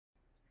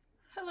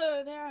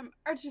Hello there, I'm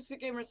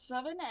Artistic Gamer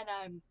 7 and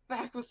I'm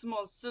back with some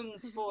more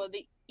Sims for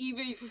the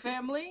Eevee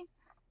family.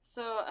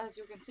 So as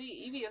you can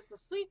see, Eevee is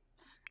asleep.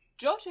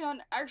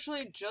 Jolteon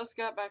actually just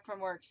got back from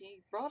work.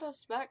 He brought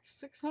us back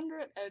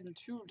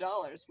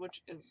 $602,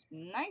 which is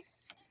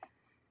nice.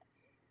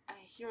 I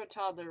hear a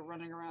toddler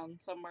running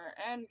around somewhere,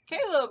 and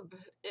Caleb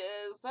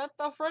is at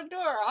the front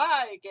door.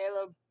 Hi,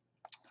 Caleb.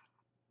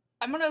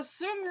 I'm gonna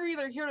assume you're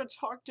either here to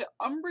talk to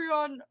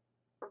Umbreon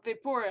or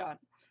Vaporeon.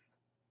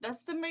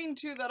 That's the main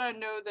two that I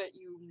know that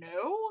you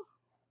know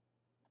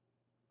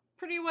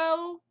pretty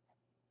well,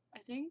 I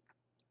think.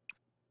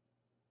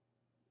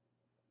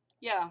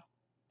 Yeah,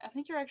 I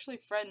think you're actually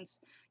friends.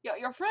 Yeah,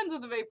 you're friends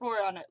with the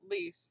Vaporeon at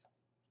least.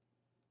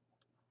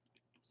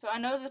 So I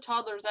know the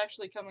toddler is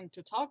actually coming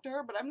to talk to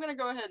her, but I'm gonna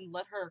go ahead and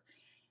let her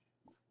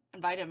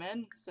invite him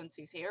in since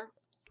he's here.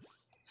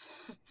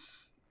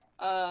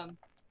 um,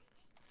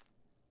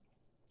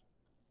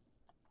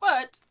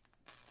 but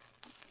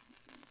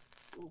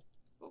ooh,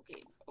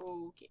 okay.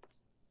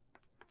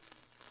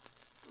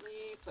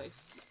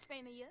 Replace.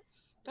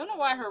 Don't know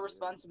why her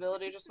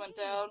responsibility just went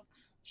down.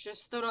 She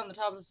just stood on the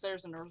top of the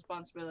stairs and her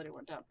responsibility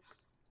went down.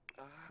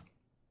 But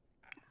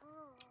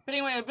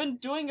anyway, I've been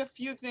doing a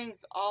few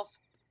things off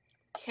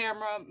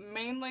camera.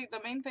 Mainly, the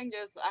main thing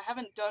is I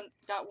haven't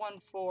got one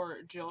for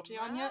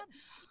Jolteon yet.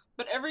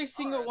 But every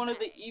single one of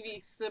the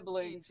Eevee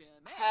siblings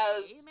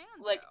has,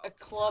 like, a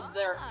club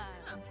they're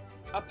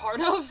a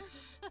part of.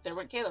 There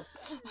went Caleb.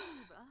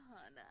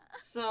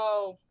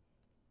 So,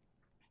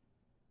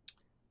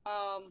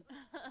 of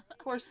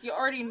course, you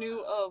already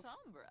knew of...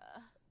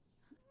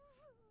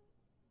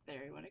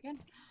 There he went again.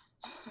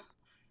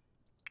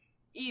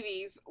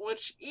 Eevee's,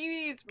 which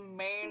Eevee's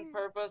main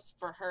purpose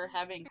for her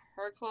having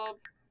her club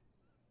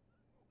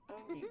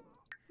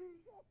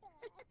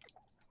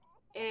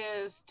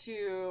is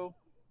to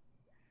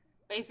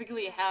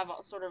basically have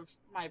sort of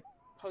my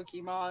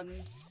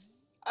Pokemon.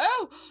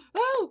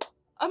 Oh!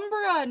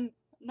 Umbreon!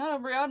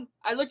 Not Umbreon.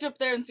 I looked up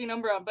there and seen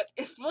Umbreon, but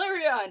if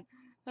Flareon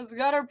has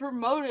got her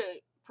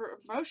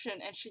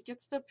promotion and she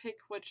gets to pick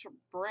which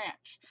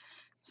branch.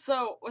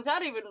 So,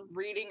 without even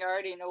reading, I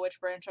already know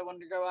which branch I want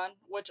to go on,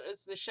 which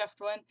is the chef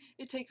one.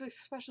 It takes a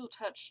special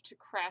touch to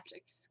craft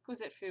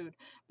exquisite food.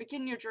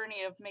 Begin your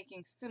journey of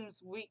making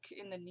Sims weak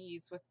in the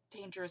knees with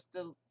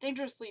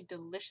dangerously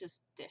delicious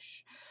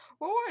dish.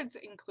 Rewards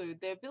include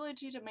the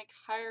ability to make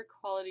higher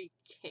quality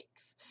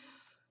cakes.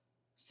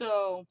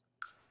 So,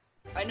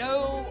 I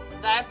know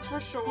that's for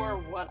sure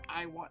what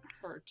I want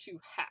her to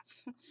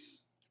have.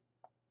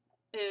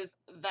 Is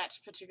that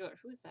particular...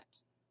 Who is that?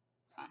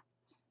 Huh.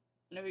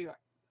 I know who you are.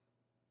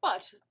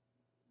 But,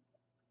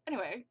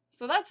 anyway,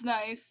 so that's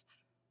nice.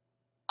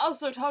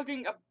 Also,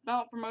 talking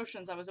about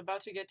promotions, I was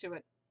about to get to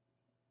it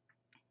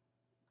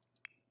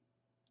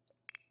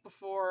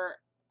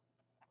before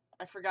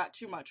I forgot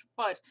too much.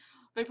 But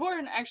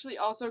Vaporeon actually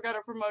also got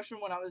a promotion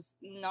when I was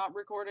not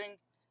recording,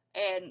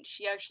 and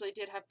she actually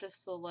did have to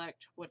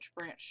select which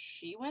branch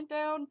she went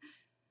down.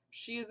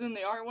 She is in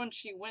the art one.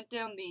 She went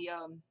down the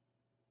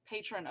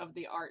patron of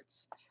the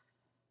arts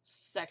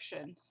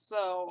section.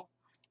 So,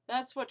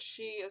 that's what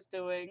she is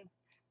doing.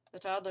 The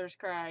toddler's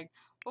crying.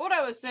 But what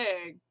I was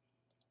saying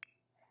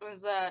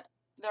was that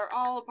they're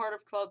all a part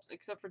of clubs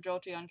except for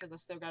Jolteon because I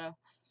still gotta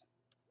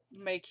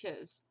make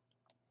his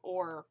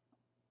or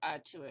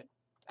add to it.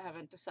 I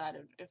haven't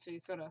decided if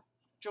he's gonna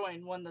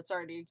join one that's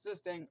already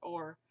existing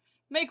or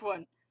make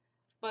one.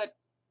 But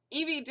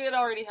Eevee did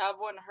already have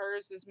one.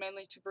 Hers is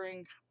mainly to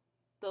bring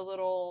the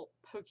little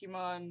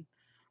Pokemon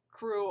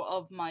crew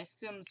of my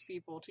Sims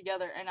people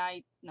together, and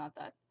not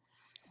that.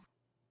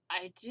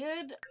 I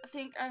did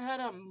think I had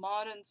a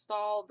mod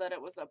installed that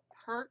it was a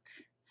perk.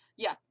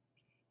 Yeah.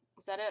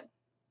 Was that it?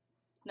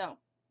 No.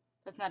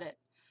 That's not it.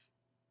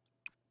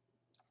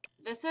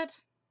 This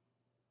it?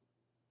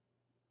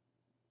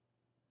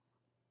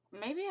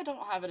 Maybe I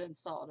don't have it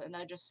installed and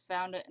I just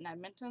found it and I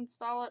meant to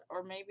install it,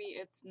 or maybe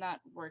it's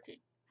not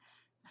working.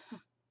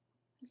 What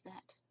is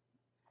that?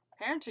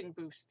 Parenting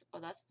boost.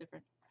 Oh, that's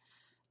different.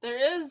 There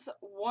is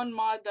one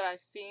mod that I've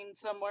seen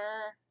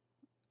somewhere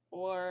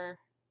or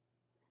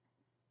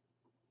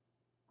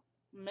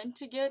meant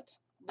to get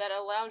that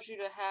allows you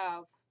to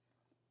have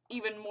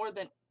even more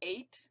than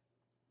 8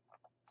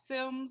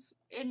 Sims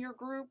in your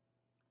group.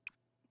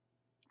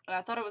 And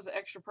I thought it was an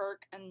extra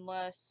perk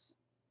unless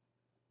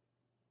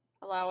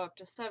allow up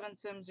to 7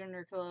 Sims in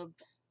your club.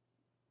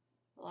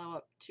 Allow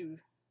up to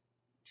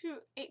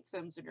 8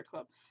 Sims in your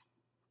club.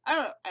 I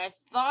don't know. I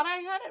thought I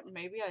had it.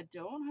 Maybe I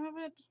don't have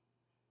it.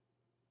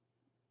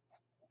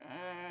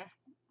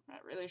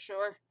 Not really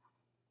sure.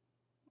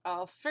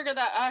 I'll figure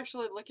that. I'll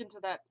actually look into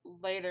that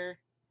later.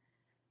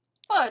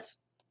 But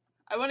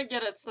I want to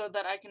get it so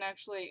that I can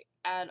actually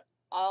add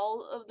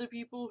all of the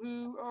people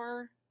who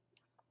are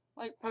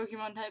like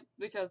Pokemon type,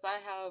 because I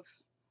have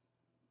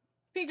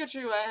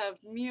Pikachu, I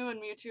have Mew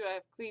and Mewtwo, I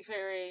have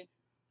Clefairy.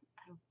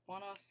 I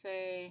want to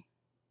say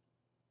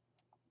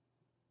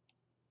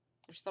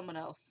there's someone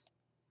else.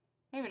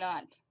 Maybe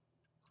not.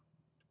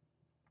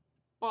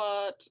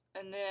 But,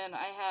 and then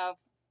I have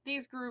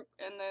these group,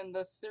 and then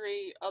the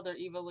 3 other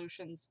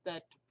evolutions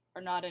that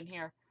are not in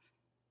here.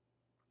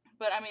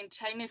 But I mean,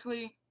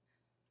 technically,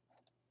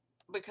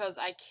 because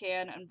I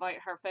can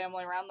invite her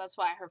family around, that's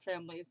why her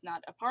family is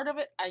not a part of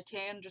it. I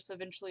can just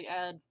eventually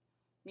add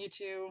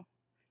Mewtwo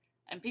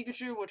and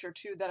Pikachu, which are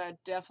 2 that I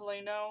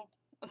definitely know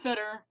that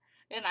are,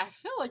 and I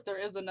feel like there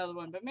is another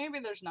one, but maybe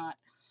there's not.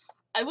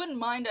 I wouldn't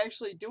mind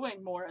actually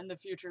doing more in the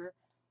future,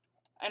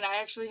 and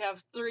I actually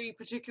have 3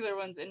 particular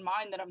ones in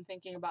mind that I'm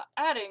thinking about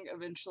adding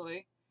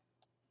eventually,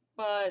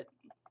 but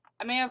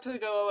I may have to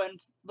go and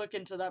look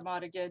into that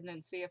mod again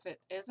and see if it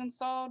is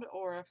installed,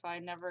 or if I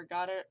never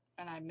got it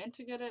and I meant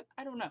to get it.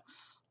 I don't know.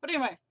 But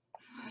anyway,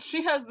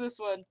 she has this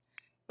one.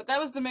 But that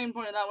was the main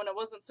point of that one. It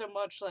wasn't so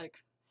much like,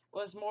 it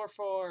was more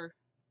for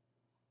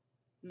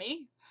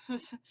me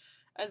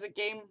as a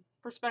game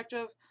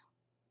perspective.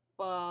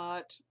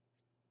 But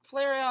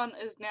Flareon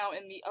is now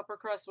in the upper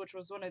crust, which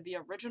was one of the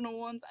original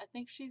ones. I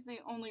think she's the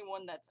only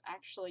one that's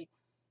actually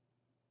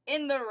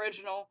in the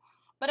original.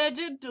 But I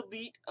did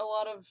delete a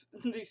lot of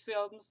the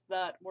sims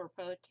that were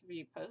supposed to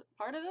be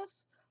part of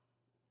this.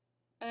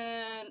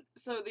 And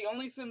so the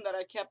only sim that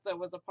I kept that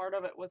was a part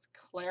of it was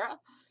Clara,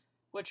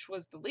 which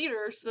was the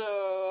leader,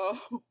 so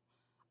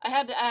I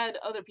had to add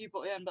other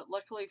people in, but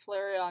luckily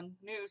Flareon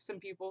knew some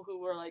people who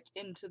were like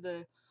into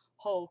the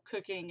whole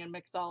cooking and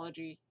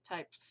mixology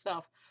type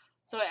stuff.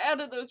 So I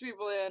added those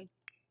people in.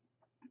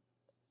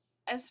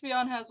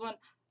 Espeon has one.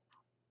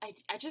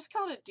 I just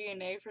called it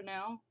DNA for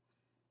now,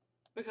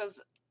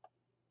 because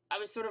I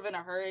was sort of in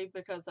a hurry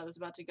because I was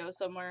about to go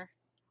somewhere.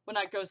 Well,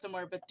 not go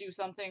somewhere, but do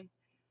something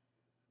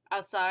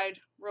outside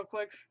real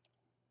quick.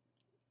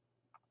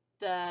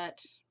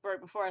 That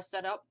right before I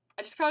set up.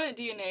 I just called it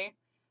DNA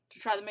to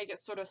try to make it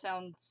sort of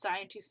sound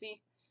scientisty.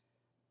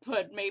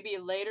 But maybe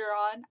later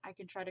on I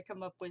can try to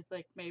come up with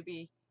like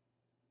maybe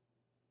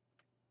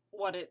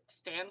what it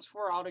stands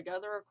for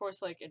altogether. Of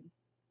course, like in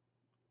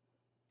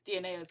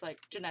DNA is like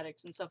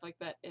genetics and stuff like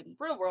that in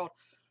real world.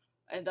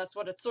 And that's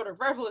what it's sort of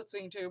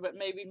referencing to, but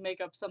maybe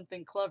make up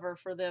something clever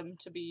for them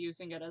to be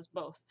using it as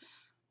both.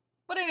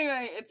 But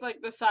anyway, it's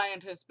like the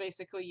scientist,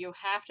 basically. You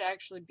have to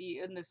actually be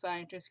in the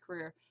scientist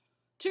career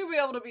to be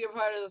able to be a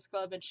part of this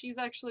club, and she's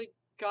actually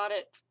got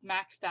it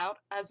maxed out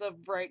as of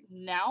right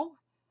now.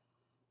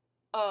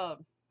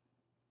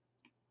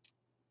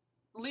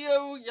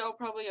 Leo, y'all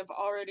probably have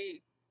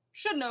already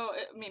should know.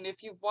 I mean,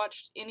 if you've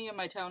watched any of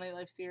my Townie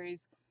Life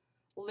series,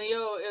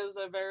 Leo is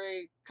a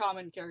very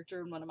common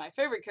character and one of my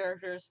favorite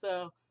characters,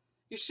 so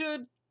you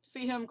should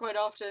see him quite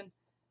often.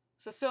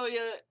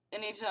 Cecilia,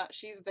 anytime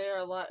she's there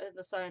a lot in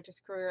the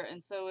scientist career,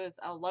 and so is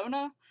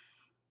Alona.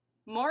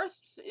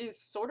 Marth is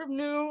sort of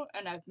new,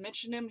 and I've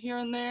mentioned him here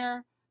and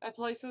there at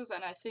places,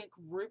 and I think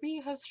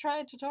Ruby has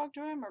tried to talk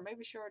to him, or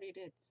maybe she already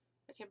did.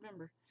 I can't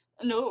remember.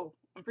 No,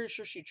 I'm pretty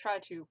sure she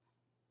tried to,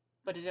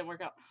 but it didn't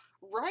work out.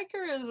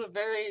 Riker is a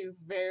very,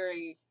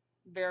 very,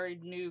 very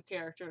new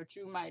character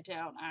to my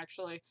town,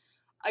 actually.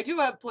 I do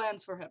have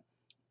plans for him,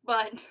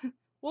 but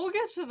we'll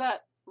get to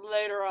that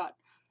later on.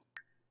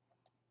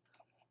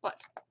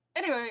 But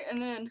anyway,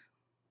 and then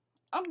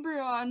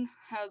Umbreon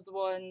has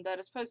one that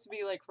is supposed to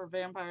be like for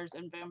vampires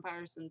and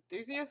vampires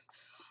enthusiasts,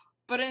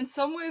 but in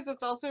some ways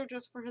it's also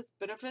just for his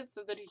benefit,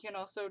 so that he can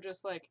also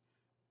just like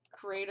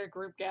create a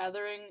group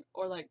gathering,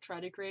 or like try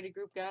to create a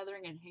group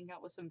gathering and hang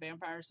out with some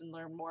vampires and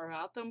learn more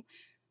about them.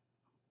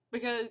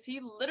 Because he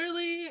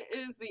literally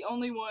is the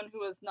only one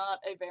who is not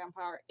a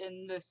vampire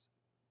in this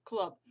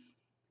club.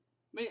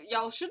 I mean,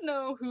 y'all should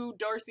know who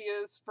Darcy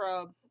is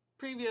from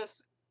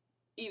previous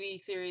Eevee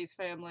series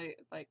family.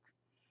 Like,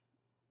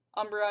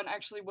 Umbreon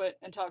actually went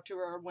and talked to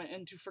her, went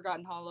into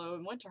Forgotten Hollow,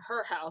 and went to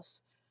her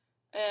house.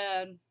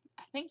 And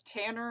I think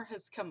Tanner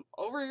has come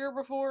over here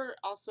before.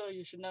 Also,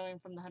 you should know him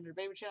from the 100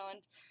 Baby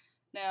Challenge.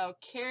 Now,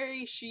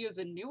 Carrie, she is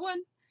a new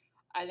one.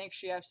 I think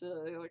she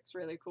absolutely looks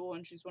really cool,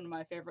 and she's one of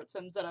my favorite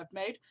Sims that I've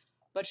made.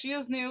 But she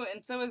is new,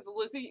 and so is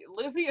Lizzie.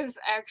 Lizzie is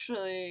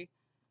actually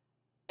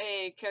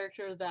a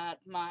character that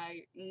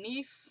my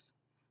niece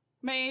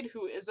made,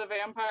 who is a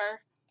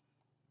vampire.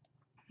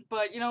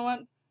 But you know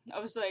what? I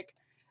was like,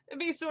 it'd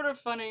be sort of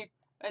funny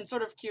and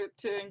sort of cute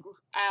to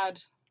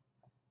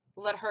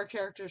let her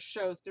character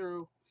show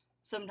through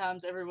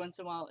sometimes every once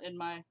in a while in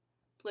my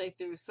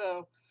playthrough.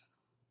 So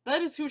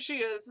that is who she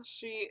is.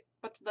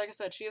 But like I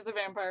said, she is a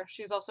vampire.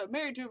 She's also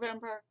married to a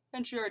vampire,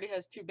 and she already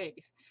has 2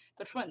 babies.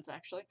 They're twins,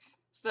 actually.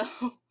 So,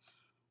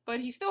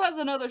 but he still has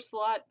another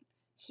slot.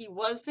 He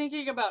was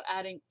thinking about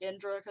adding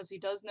Indra, because he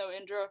does know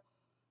Indra,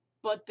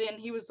 but then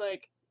he was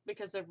like,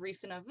 because of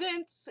recent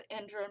events,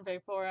 Indra and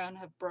Vaporeon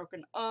have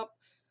broken up.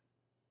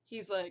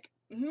 He's like,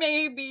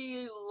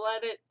 maybe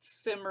let it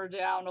simmer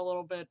down a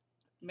little bit.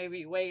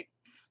 Maybe wait.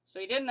 So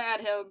he didn't add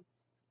him.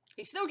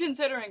 He's still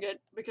considering it,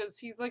 because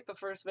he's like the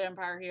first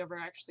vampire he ever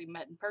actually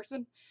met in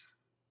person.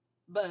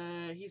 But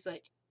he's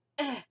like,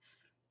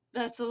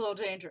 that's a little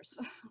dangerous.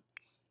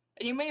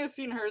 And you may have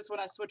seen hers when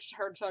I switched to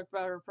her to talk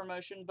about her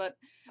promotion, but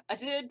I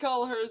did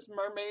call hers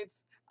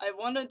Mermaids. I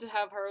wanted to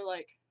have her,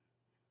 like,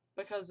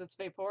 because it's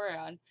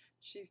Vaporeon,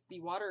 she's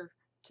the water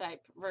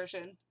type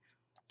version,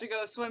 to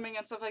go swimming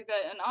and stuff like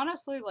that. And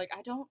honestly, like,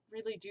 I don't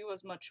really do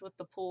as much with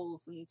the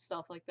pools and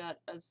stuff like that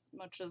as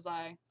much as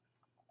I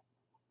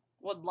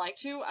would like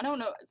to. I don't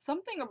know.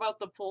 Something about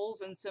the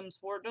pools in Sims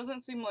 4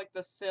 doesn't seem like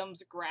the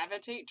Sims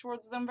gravitate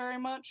towards them very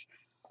much.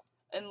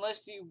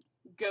 Unless you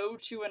go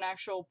to an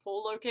actual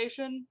pool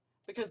location.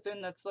 Because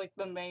then that's like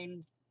the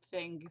main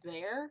thing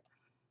there.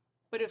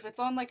 But if it's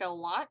on like a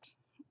lot,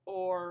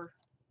 or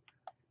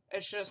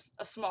it's just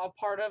a small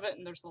part of it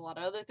and there's a lot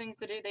of other things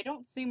to do, they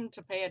don't seem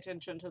to pay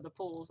attention to the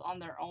pools on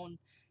their own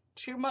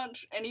too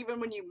much. And even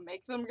when you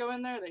make them go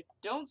in there, they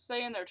don't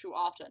stay in there too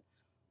often.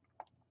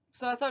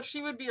 So I thought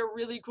she would be a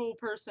really cool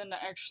person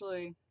to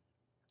actually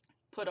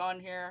put on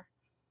here.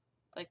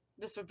 Like,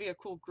 this would be a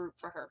cool group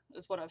for her,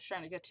 is what I was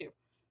trying to get to.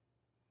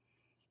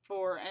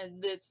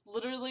 And it's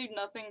literally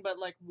nothing but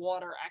like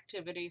water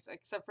activities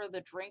except for the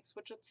drinks,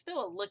 which it's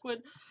still a liquid,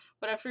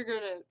 but I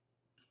figured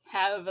to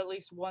have at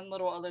least one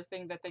little other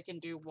thing that they can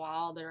do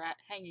while they're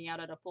hanging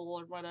out at a pool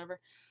or whatever.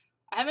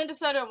 I haven't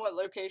decided on what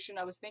location.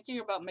 I was thinking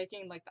about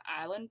making like the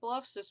island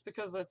bluffs just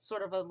because it's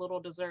sort of a little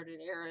deserted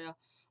area.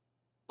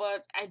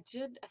 But I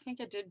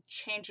think I did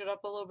change it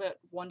up a little bit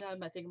one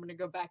time. I think I'm going to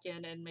go back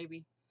in and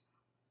maybe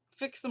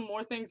fix some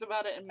more things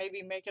about it and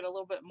maybe make it a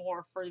little bit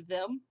more for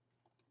them.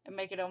 And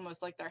make it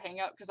almost like their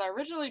hangout. Because I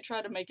originally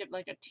tried to make it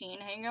like a teen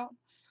hangout.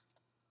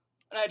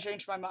 And I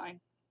changed my mind.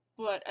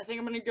 But I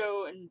think I'm going to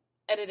go and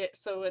edit it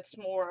so it's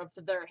more of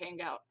their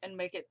hangout. And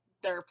make it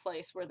their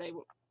place where they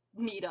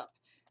meet up.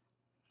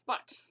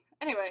 But,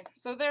 anyway.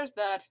 So there's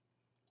that.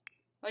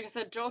 Like I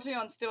said,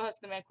 Jolteon still has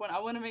to make one.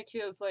 I want to make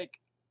his, like,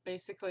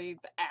 basically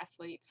the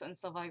athletes and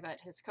stuff like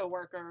that. His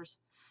co-workers.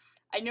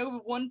 I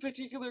know one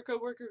particular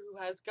co-worker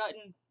who has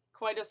gotten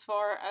quite as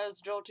far as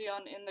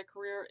Jolteon in the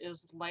career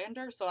is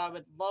Lander, so I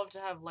would love to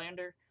have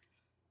Lander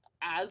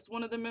as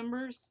one of the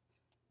members.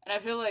 And I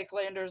feel like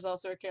Lander is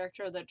also a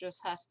character that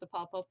just has to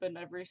pop up in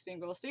every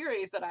single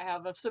series that I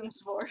have of Sims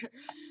 4.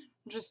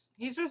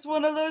 He's just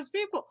one of those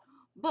people.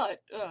 But,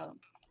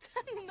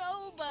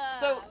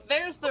 so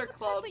there's their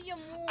clubs.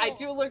 I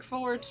do look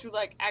forward to,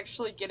 like,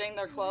 actually getting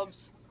their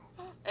clubs.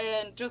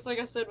 And just like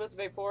I said with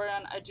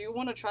Vaporeon, I do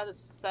want to try to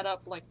set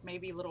up, like,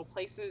 maybe little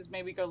places,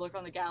 maybe go look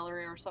on the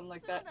gallery or something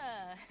like that,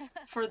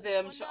 for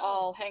them to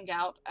all hang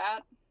out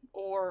at,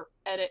 or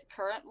edit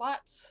current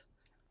lots.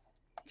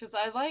 Because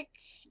I like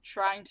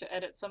trying to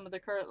edit some of the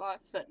current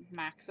lots that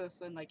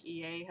Maxis and, like,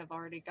 EA have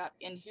already got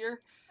in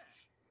here,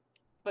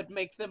 but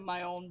make them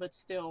my own, but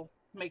still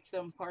make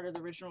them part of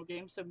the original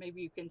game, so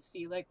maybe you can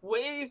see, like,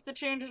 ways to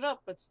change it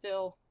up, but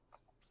still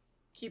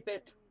keep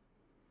it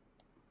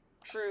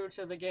true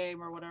to the game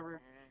or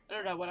whatever. I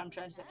don't know what I'm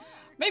trying to say.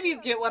 Maybe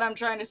you get what I'm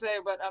trying to say,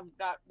 but I'm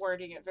not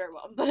wording it very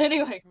well. But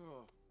anyway.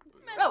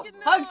 Oh,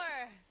 Hugs!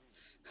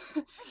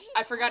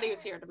 I forgot he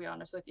was here, to be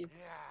honest with you.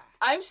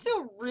 I'm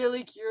still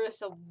really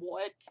curious of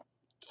what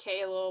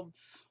Caleb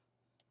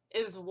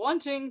is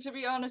wanting, to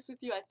be honest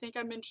with you. I think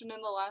I mentioned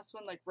in the last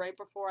one, like right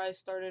before I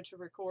started to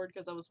record,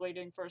 because I was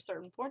waiting for a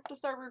certain point to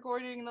start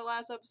recording in the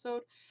last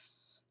episode,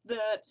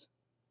 that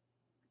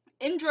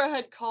Indra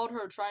had called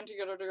her trying to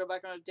get her to go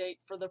back on a date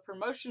for the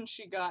promotion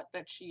she got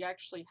that she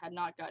actually had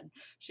not gotten.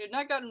 She had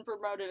not gotten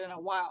promoted in a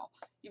while,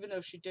 even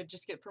though she did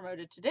just get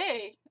promoted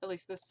today, at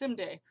least this sim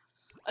day.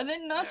 And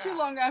then not too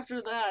long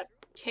after that,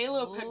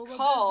 Caleb had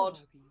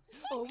called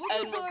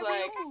and was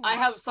like, I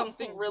have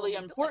something really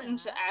important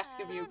to ask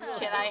of you.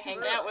 Can I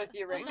hang out with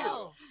you right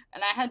now?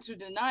 And I had to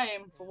deny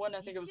him. For one, I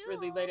think it was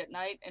really late at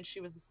night and she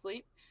was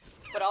asleep.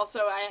 But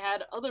also I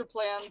had other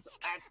plans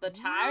at the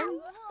time.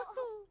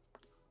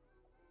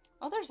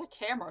 Oh, there's a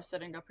camera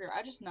sitting up here.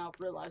 I just now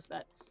realized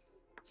that.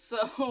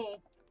 So,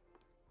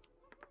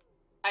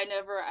 I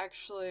never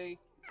actually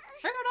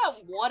figured out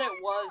what it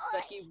was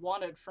that he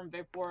wanted from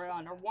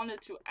Vaporeon, or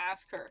wanted to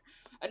ask her.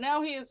 And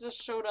now he has just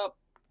showed up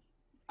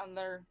on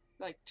their,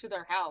 like, to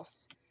their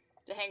house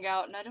to hang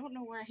out, and I don't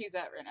know where he's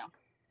at right now.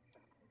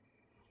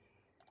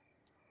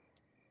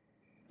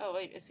 Oh,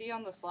 wait, is he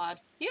on the slide?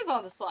 He is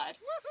on the slide.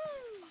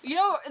 You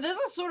know, this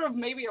is sort of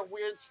maybe a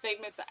weird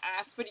statement to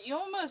ask, but you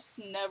almost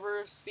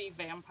never see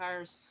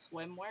vampires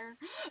swimwear.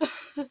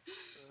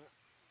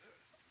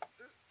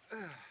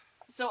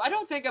 So I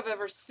don't think I've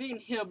ever seen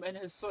him in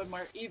his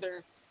swimwear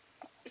either.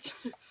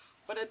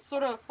 But it's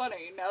sort of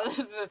funny now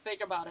that I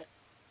think about it.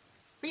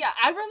 But yeah,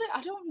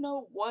 I don't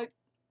know what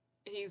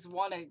he's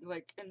wanting,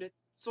 like, and it's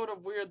sort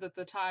of weird that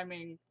the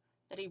timing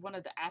that he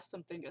wanted to ask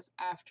something is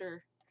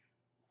after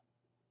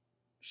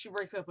she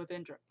breaks up with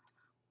Indra.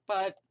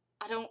 But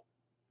I don't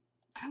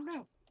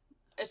know.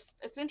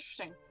 It's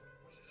interesting.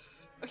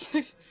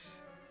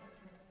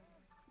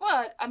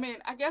 But, I mean,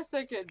 I guess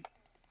I could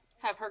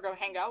have her go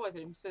hang out with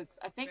him, since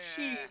I think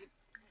she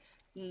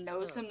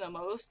knows him the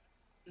most.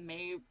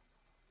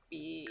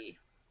 Maybe.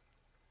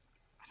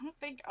 I don't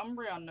think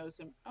Umbreon knows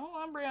him.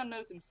 Oh, Umbreon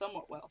knows him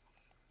somewhat well.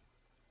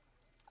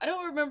 I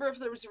don't remember if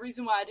there was a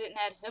reason why I didn't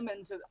add him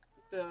into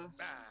the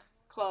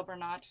club or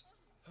not.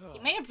 He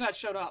may have not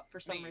showed up for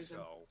some reason.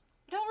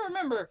 I don't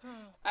remember,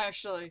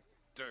 actually.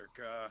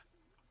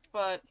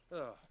 But,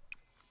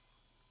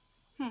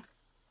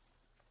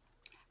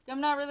 yeah, I'm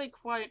not really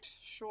quite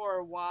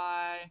sure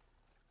why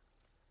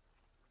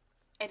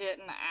I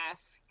didn't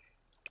ask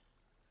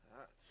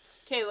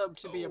Caleb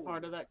to be a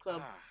part of that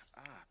club.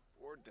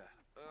 Orda.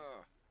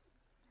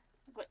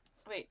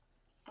 Wait,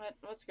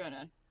 what's going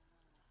on?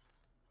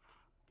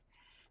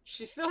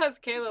 She still has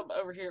Caleb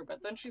over here,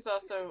 but then she's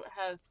also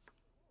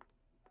has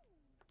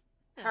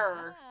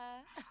her.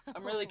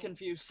 I'm really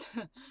confused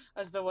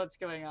as to what's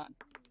going on.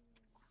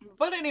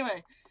 But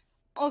anyway,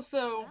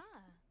 also,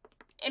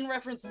 in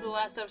reference to the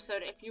last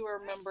episode, if you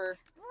remember...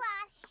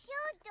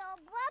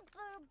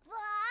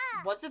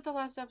 Was it the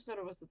last episode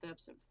or was it the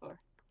episode before?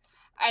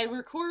 I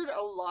record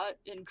a lot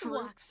in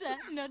groups,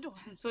 and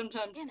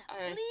sometimes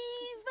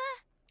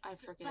I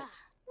forget.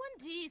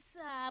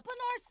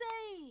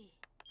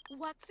 It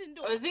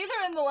was either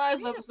in the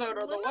last episode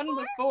or the one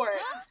before.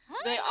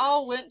 They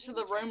all went to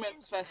the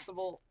romance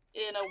festival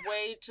in a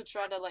way to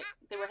try to, like,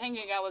 they were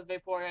hanging out with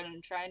Vaporeon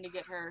and trying to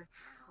get her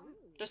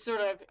to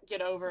sort of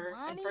get over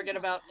and forget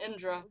about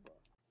Indra.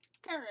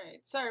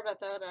 Alright, sorry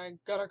about that. I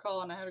got a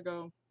call and I had to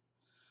go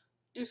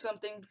do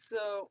something.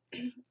 So,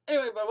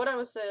 anyway, but what I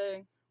was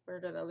saying,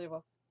 where did I leave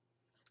off?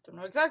 Don't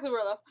know exactly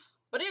where I left.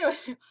 But anyway,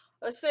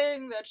 I was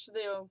saying that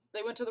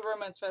they went to the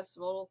romance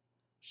festival.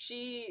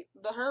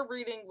 Her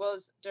reading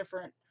was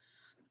different.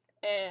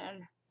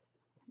 And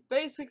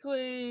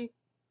basically,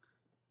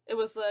 it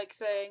was like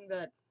saying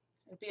that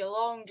it'd be a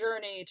long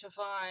journey to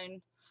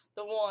find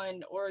the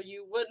one, or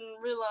you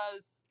wouldn't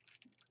realize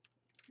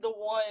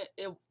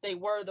they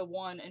were the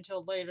one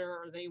until later,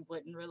 or they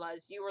wouldn't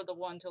realize you were the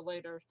one till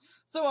later,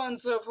 so on and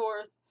so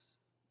forth.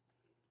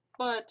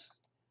 But,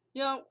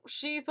 you know,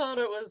 she thought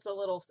it was a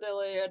little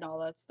silly and all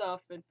that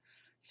stuff, and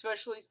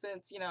especially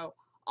since, you know,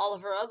 all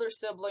of her other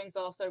siblings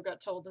also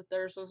got told that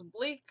theirs was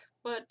bleak,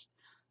 but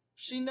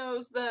she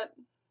knows that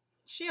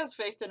she has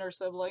faith in her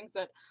siblings,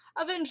 that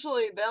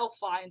eventually they'll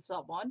find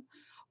someone.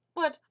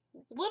 But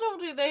little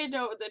do they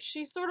know that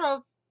she sort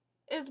of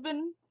has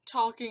been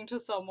talking to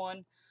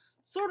someone,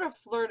 sort of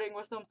flirting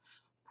with them.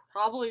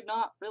 Probably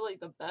not really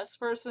the best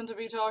person to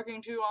be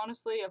talking to,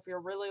 honestly, if you're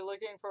really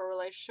looking for a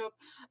relationship.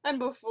 And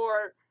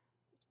before,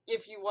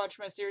 if you watch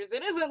my series,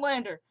 it isn't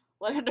Lander.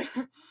 Lander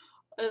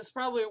is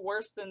probably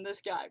worse than this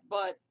guy,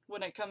 but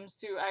when it comes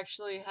to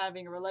actually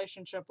having a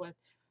relationship with.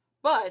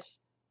 But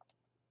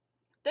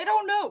they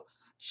don't know.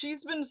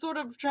 She's been sort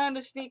of trying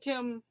to sneak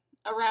him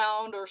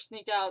around or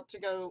sneak out to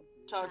go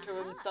talk to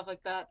him and stuff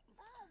like that.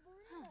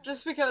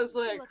 Just because,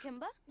 like,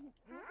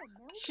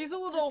 she's a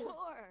little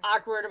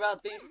awkward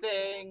about these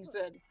things,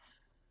 and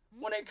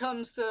when it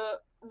comes to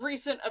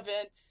recent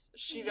events,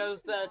 she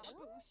knows that,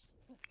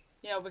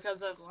 you know,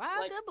 because of,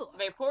 like,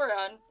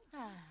 Vaporeon,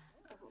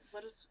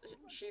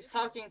 she's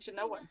talking to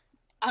no one.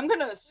 I'm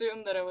gonna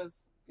assume that it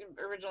was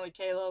originally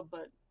Caleb,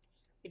 but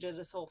he did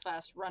this whole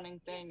fast running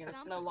thing, and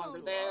it's no longer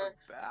there.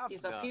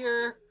 He's up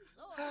here.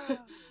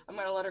 I'm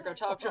gonna let her go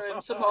talk to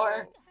him some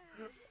more.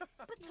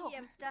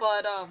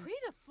 But,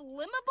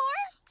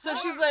 so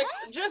she's like,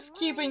 just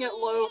keeping it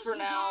low for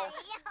now,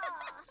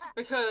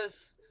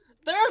 because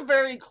they're a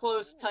very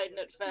close,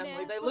 tight-knit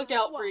family. They look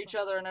out for each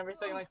other and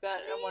everything like that,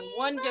 and when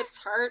one gets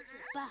hurt,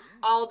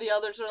 all the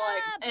others are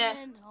like,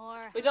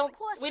 we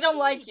don't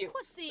like you.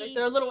 Like,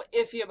 they're a little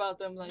iffy about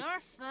them, like,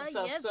 and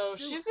stuff, so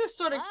she's just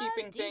sort of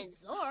keeping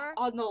things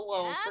on the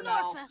low for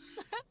now.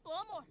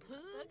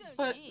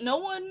 But no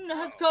one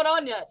has caught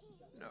on yet.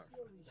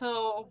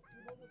 So,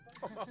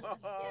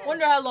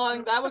 wonder how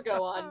long that would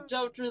go on.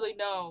 Don't really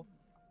know.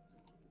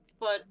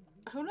 But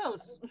who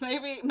knows?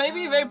 Maybe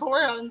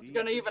Vaporeon's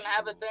gonna even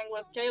have a thing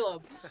with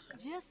Caleb.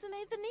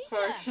 For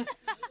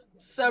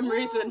some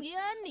reason.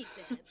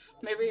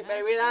 Maybe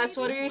that's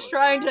what he's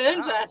trying to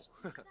hint at.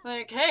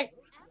 Like, hey,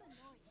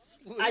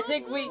 I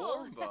think we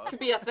could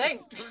be a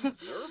thing.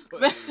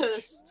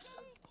 Because,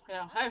 you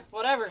know, hey,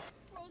 whatever.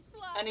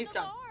 And he's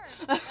gone.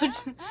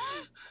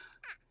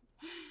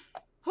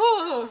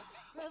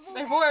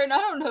 Vaporeon, I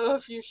don't know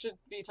if you should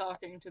be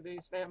talking to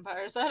these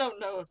vampires. I don't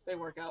know if they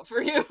work out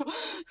for you.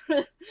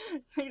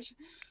 they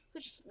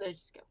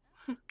just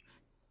go.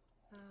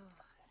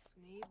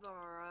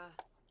 Sneebara.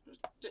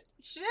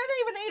 She didn't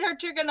even eat her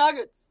chicken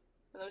nuggets.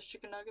 Are those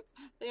chicken nuggets?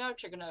 They are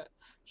chicken nuggets.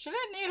 She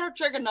didn't eat her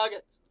chicken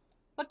nuggets.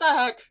 What the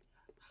heck?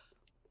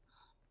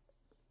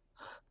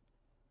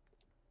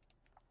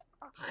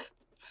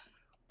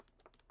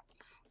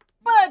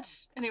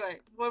 But anyway,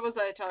 what was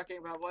I talking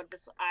about?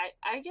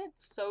 I get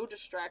so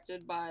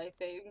distracted by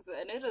things,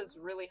 and it is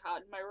really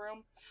hot in my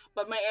room,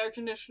 but my air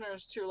conditioner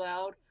is too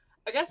loud.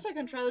 I guess I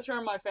can try to turn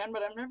on my fan,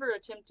 but I've never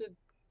attempted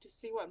to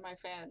see what my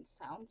fan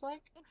sounds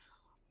like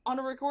on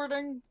a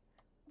recording.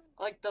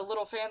 Like the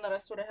little fan that I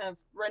sort of have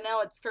right now.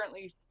 It's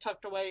currently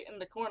tucked away in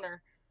the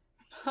corner,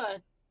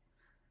 but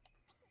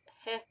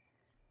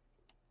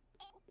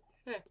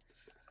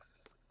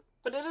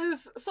but it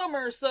is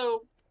summer,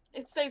 so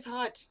it stays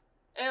hot.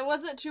 It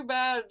wasn't too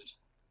bad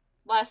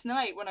last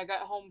night when I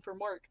got home from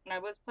work, and I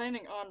was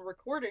planning on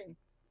recording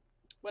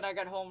when I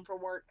got home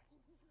from work.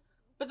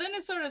 But then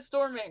it started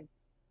storming,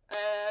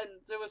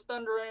 and it was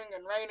thundering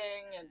and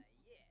raining, and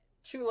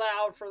too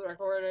loud for the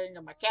recording,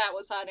 and my cat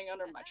was hiding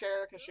under my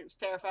chair because she was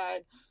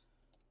terrified.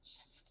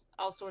 Just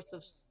all sorts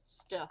of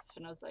stuff,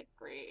 and I was like,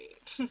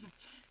 great.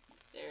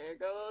 There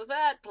goes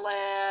that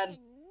plan.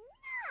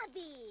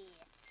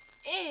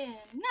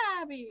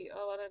 Nabby.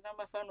 Oh, I didn't know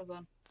my phone was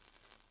on.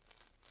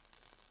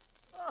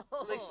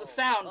 At least the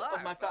sound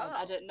of my phone.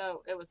 I didn't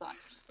know it was on.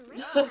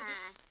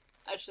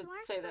 I should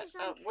say that.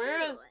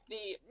 Where is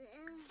the...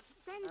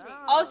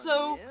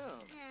 Also,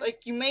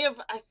 like, you may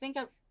have... I think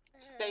I've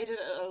stated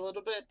a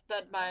little bit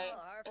that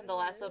in the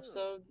last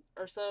episode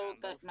or so,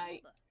 that my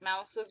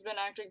mouse has been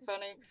acting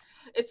funny.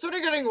 It's sort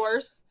of getting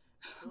worse.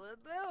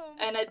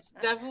 And it's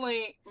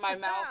definitely my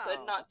mouse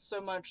and not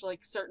so much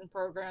like certain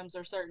programs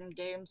or certain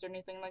games or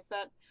anything like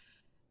that.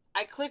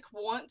 I click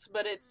once,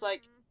 but it's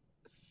like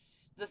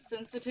the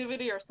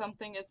sensitivity or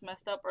something is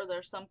messed up, or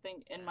there's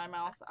something in my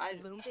mouse. I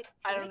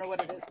don't know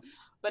what it is,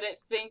 but it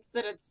thinks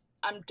that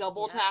I'm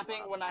double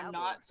tapping when I'm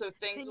not, so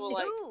things will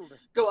like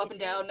go up and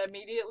down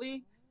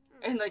immediately.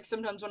 And like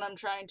sometimes when I'm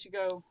trying to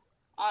go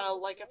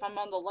on like if I'm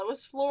on the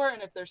lowest floor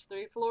and if there's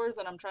 3 floors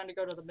and I'm trying to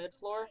go to the mid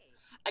floor,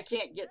 I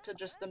can't get to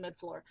just the mid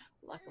floor.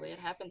 Luckily it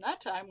happened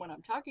that time when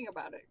I'm talking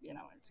about it, you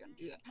know, it's gonna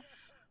do that.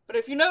 But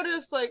if you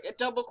notice like it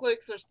double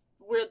clicks or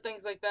weird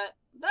things like that,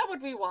 that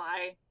would be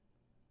why.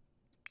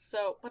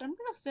 So, but I'm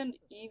gonna send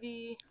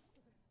Eevee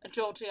and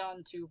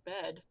Jolteon to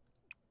bed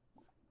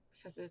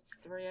because it's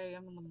 3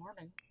 a.m. in the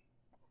morning.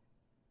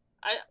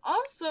 I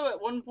also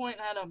at one point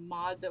had a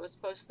mod that was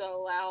supposed to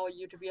allow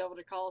you to be able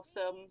to call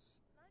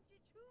Sims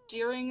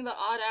during the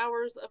odd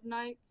hours of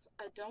nights.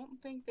 I don't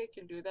think they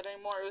can do that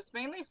anymore. It was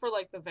mainly for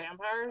like the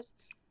vampires,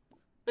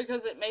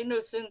 because it made no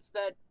sense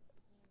that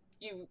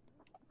you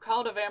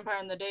called a vampire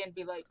in the day and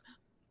be like,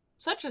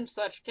 such and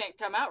such can't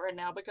come out right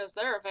now because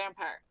they're a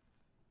vampire.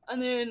 And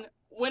then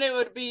when it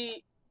would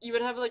be, you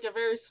would have like a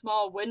very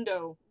small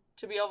window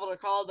to be able to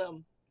call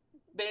them,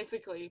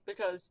 basically,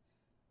 because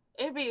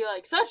it'd be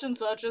like, such and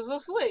such is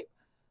asleep.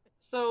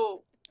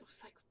 So it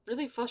was like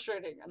really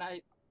frustrating, and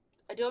I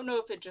don't know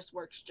if it just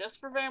works just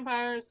for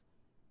vampires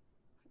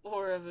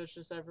or if it's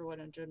just everyone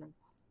in general.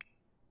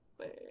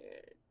 But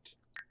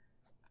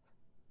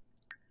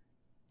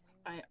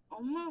I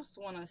almost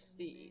want to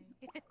see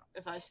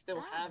if I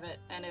still have it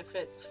and if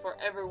it's for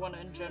everyone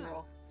in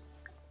general.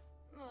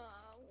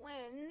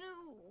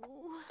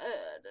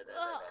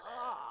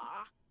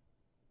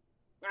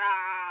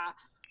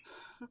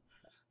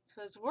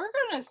 Because we're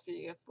gonna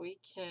see if we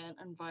can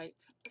invite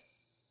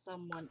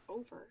someone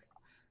over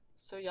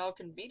so y'all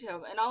can beat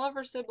him. And all of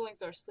our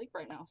siblings are asleep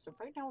right now, so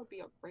right now would be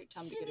a great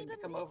time to get him to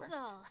come over.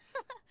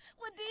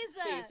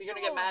 See, is he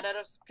gonna get mad at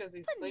us because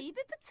he's asleep?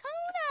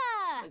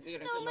 Or is he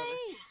gonna come over?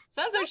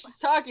 Sounds like she's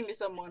talking to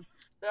someone.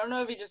 But I don't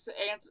know if he just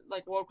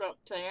woke up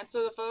to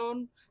answer the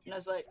phone and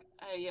was like,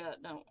 hey, yeah,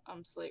 no,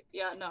 I'm asleep.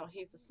 Yeah, no,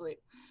 he's asleep.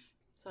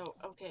 So,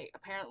 okay,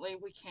 apparently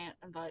we can't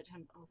invite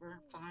him over.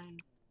 Fine,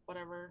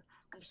 whatever.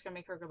 I'm just gonna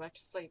make her go back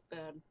to sleep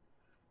then.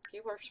 He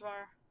works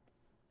tomorrow.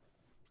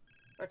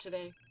 Or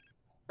today,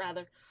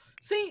 rather.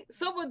 See,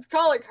 someone's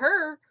calling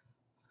her!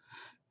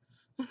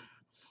 I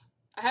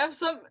have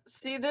some...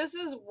 See, this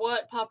is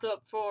what popped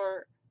up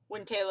for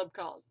when Caleb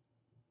called.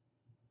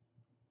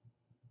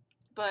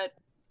 But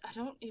I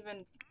don't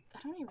even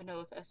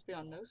know if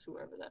Espeon knows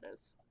whoever that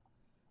is.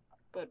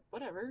 But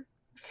whatever.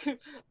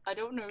 I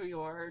don't know who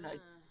you are, and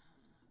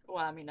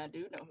well, I mean, I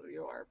do know who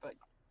you are, but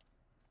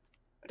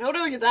I don't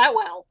know you that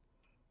well.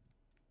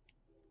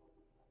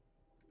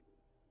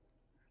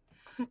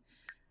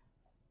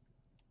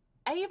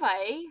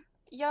 Eevee,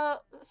 you're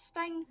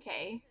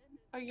stinky.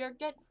 Or you're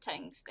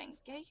getting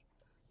stinky.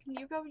 Can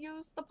you go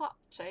use the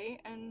potty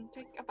and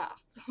take a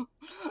bath?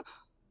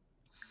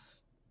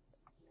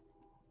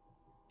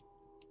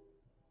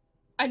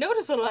 I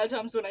notice a lot of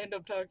times when I end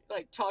up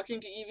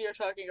talking to Eevee or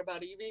talking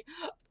about Eevee,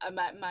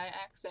 my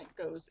accent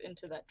goes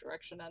into that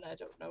direction and I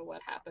don't know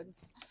what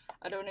happens.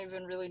 I don't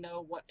even really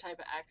know what type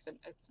of accent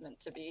it's meant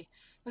to be.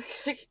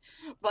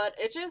 But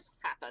it just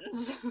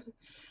happens.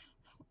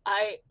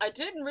 I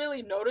didn't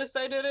really notice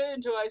I did it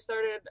until I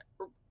started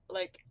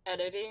like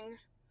editing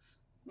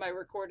my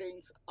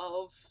recordings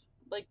of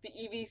like the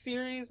Eevee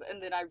series,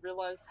 and then I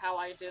realized how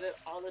I did it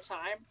all the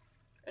time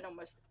and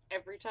almost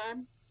every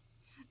time.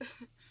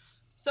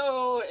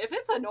 So if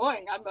it's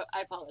annoying,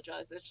 I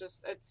apologize. It's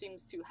just, it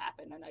seems to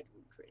happen and I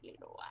don't really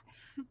know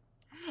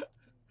why.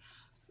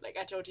 Like,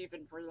 I don't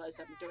even realize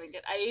I'm doing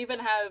it. I even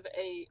have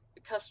a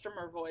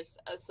customer voice,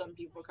 as some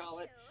people call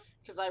it,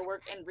 because I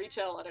work in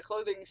retail at a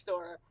clothing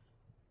store.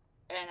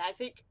 And I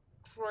think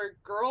for a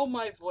girl,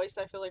 I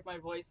feel like my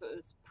voice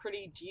is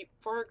pretty deep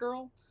for a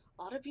girl.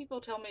 A lot of people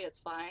tell me it's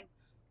fine,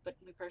 but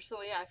me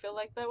personally, I feel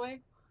like that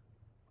way.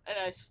 And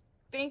I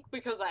think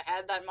because I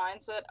had that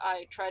mindset,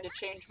 I tried to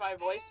change my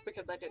voice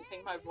because I didn't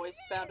think my voice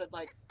sounded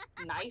like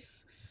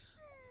nice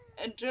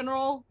in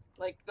general,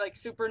 like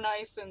super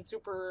nice and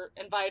super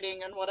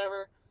inviting and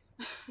whatever.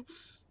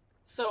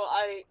 So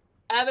I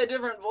have a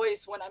different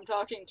voice when I'm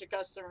talking to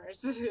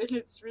customers, and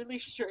it's really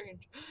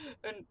strange.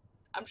 And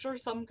I'm sure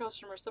some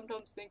customers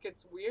sometimes think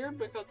it's weird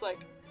because, like,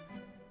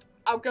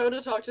 I'll go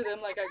to talk to them,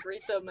 like, I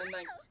greet them and,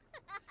 like,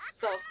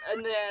 stuff,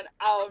 and then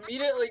I'll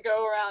immediately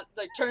go around,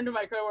 like, turn to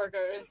my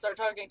coworker and start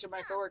talking to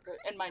my coworker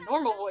in my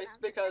normal voice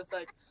because,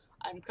 like,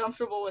 I'm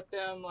comfortable with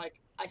them, like,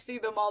 I see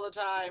them all the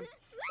time,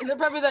 and they're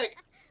probably like,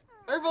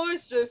 her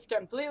voice just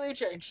completely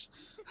changed.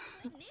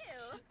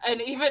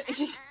 And even,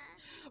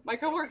 my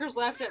coworkers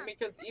laughed at me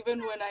because even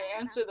when I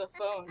answer the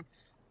phone,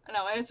 and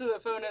I'll answer the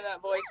phone in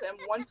that voice, and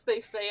once they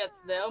say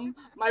it's them,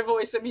 my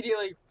voice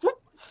immediately, whoop,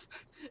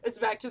 is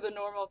back to the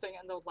normal thing,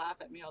 and they'll laugh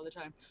at me all the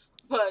time.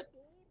 But,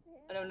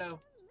 I don't know,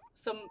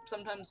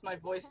 sometimes my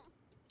voice,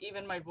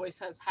 even my voice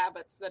has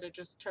habits that it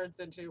just turns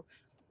into.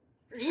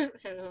 I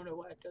don't know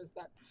why it does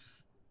that.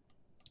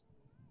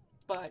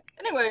 But,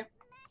 anyway,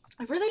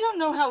 I really don't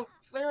know how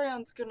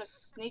Flareon's gonna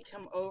sneak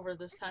him over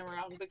this time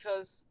around,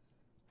 because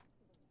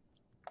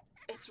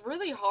it's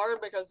really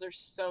hard because there's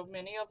so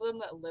many of them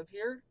that live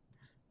here.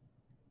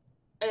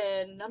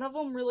 And none of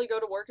them really go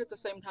to work at the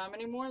same time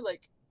anymore.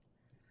 Like,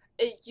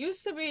 it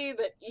used to be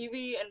that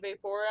Eevee and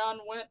Vaporeon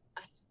went,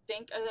 I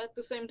think, at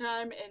the same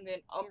time, and then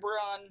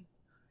Umbreon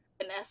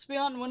and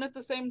Espeon went at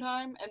the same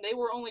time, and they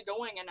were only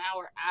going an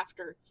hour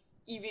after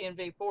Eevee and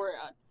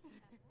Vaporeon.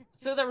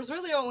 So there was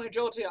really only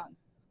Jolteon.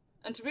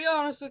 And to be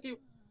honest with you,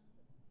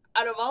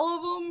 out of all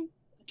of them,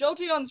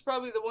 Jolteon's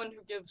probably the one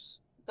who gives,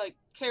 like,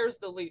 cares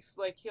the least.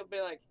 Like, he'll be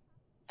like,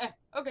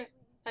 okay,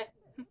 hey.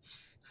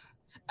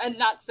 And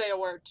not say a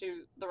word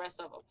to the rest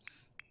of them.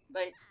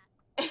 Like,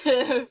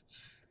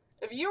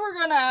 if you were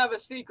gonna have a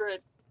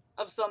secret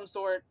of some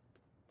sort,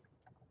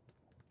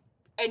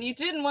 and you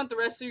didn't want the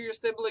rest of your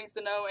siblings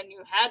to know, and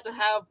you had to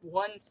have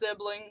one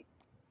sibling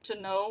to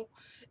know,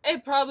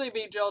 it'd probably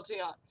be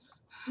Jolteon.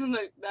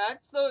 Like,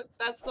 that's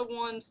the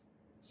one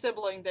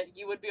sibling that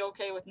you would be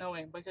okay with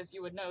knowing, because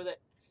you would know that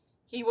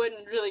he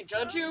wouldn't really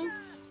judge you,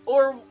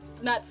 or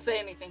not say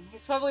anything.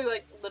 He's probably,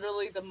 like,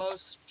 literally the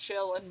most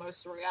chill and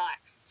most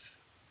relaxed.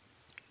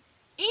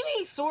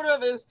 Eevee sort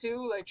of is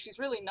too, like, she's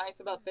really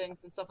nice about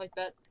things and stuff like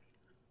that.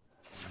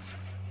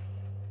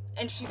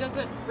 And she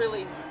doesn't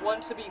really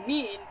want to be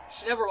mean.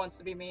 She never wants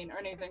to be mean or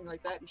anything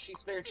like that, and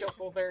she's very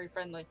cheerful, very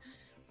friendly.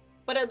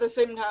 But at the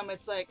same time,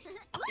 it's like,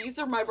 these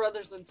are my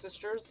brothers and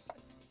sisters.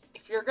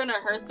 If you're gonna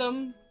hurt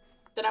them,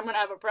 then I'm gonna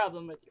have a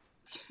problem with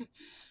you.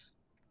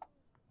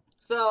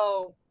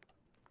 So,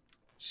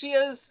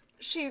 she's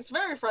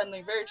very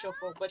friendly, very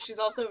cheerful, but she's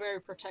also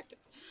very protective.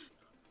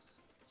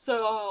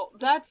 So,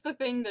 that's the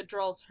thing that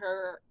draws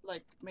her,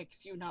 like,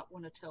 makes you not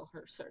want to tell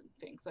her certain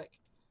things. Like,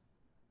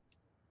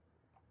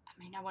 I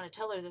mean, I want to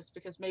tell her this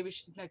because maybe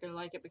she's not going to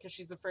like it because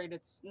she's afraid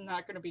it's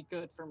not going to be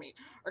good for me,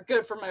 or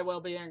good for my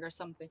well-being or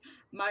something.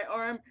 My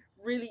arm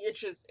really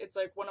itches. It's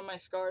like one of my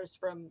scars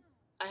from,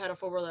 I had a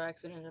 4-wheeler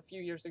accident a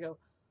few years ago.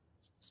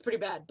 It's pretty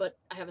bad, but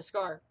I have a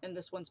scar in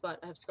this one spot.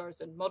 I have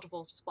scars in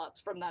multiple spots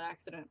from that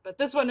accident, but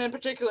this one in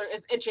particular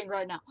is itching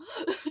right now.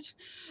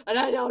 And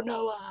I don't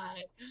know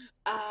why.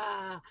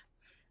 I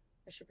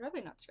should probably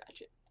not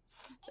scratch it.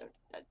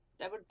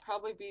 That would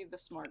probably be the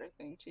smarter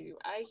thing to do.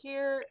 I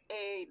hear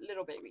a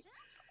little baby.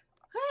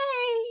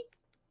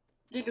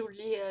 Hey! Little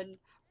Lynn.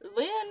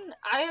 Lynn,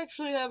 I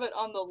actually have it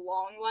on the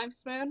long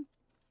lifespan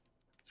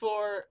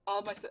for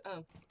all my...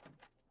 Oh.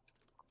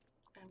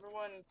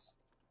 Everyone's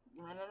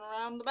running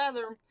around the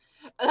bathroom.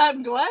 And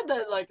I'm glad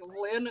that, like,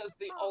 Lynn is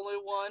the only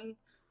one.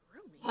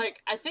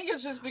 Like, I think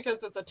it's just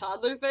because it's a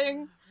toddler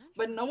thing,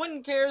 but no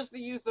one cares to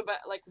use the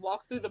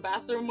walk through the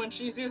bathroom when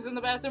she's using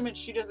the bathroom, and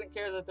she doesn't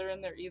care that they're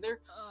in there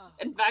either.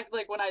 In fact,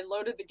 like, when I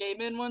loaded the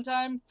game in one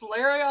time,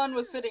 Flareon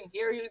was sitting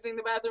here using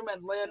the bathroom,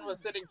 and Lynn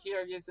was sitting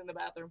here using the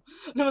bathroom.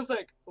 And I was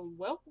like,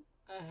 well,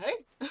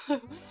 hey.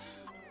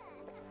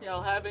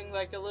 Y'all having,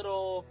 like, a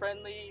little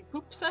friendly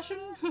poop session?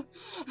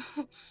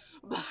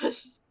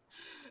 But...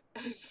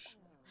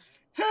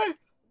 I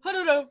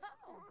don't know.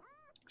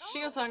 She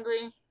is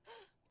hungry.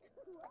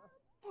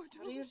 What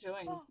are you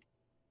doing,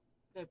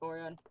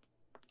 Vaporeon?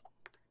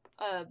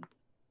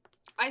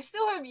 I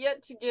still have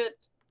yet to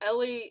get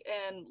Ellie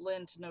and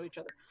Lynn to know each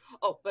other.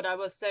 Oh, but I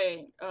was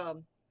saying,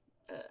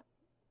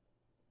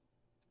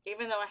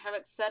 even though I have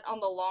it set on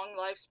the long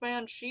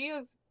lifespan, she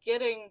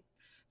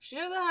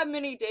doesn't have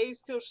many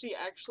days till she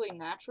actually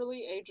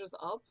naturally ages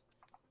up.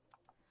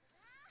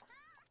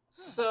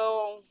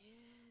 So,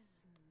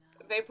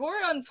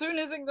 Vaporeon soon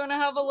isn't gonna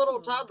have a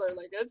little toddler.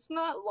 Like, it's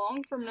not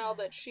long from now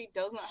that she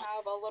doesn't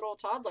have a little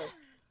toddler.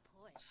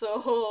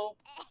 So,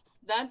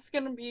 that's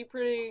gonna be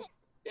pretty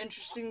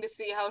interesting to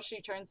see how she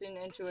turns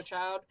into a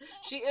child.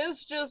 She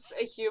is just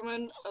a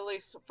human, at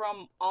least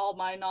from all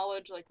my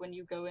knowledge. Like, when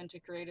you go into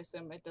create a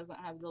sim, it doesn't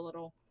have the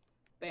little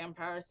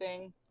vampire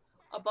thing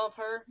above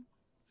her.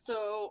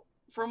 So,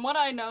 from what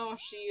I know,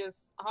 she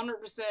is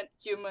 100%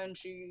 human.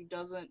 She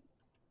doesn't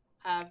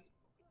have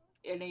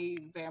any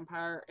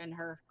vampire in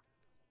her.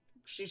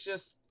 She's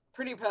just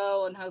pretty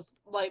pale and has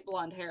light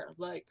blonde hair,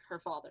 like her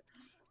father.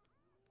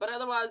 But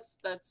otherwise,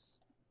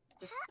 that's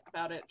just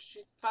about it.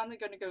 She's finally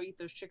going to go eat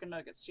those chicken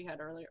nuggets she had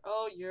earlier.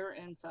 Oh, you're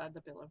inside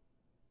the pillow.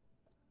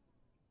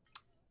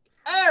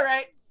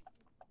 Alright!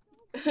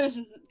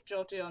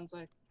 Jolteon's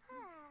like,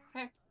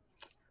 hey,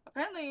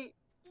 apparently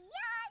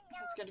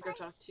It's going to go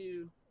talk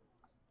to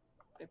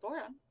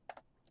Vaporeon.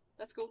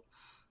 That's cool.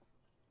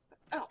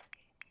 Oh.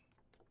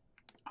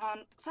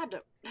 Side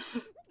note.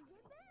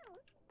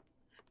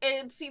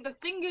 And see, the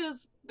thing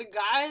is, the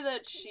guy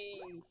that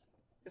she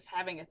is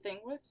having a thing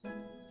with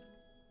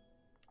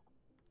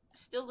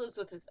still lives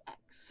with his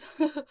ex.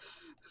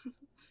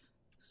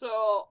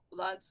 So,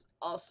 that's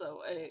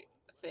also a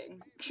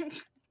thing.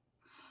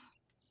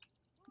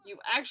 You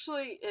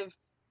actually, if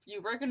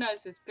you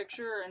recognize his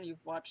picture and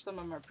you've watched some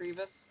of my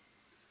previous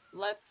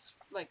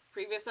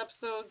previous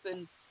episodes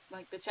and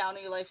like the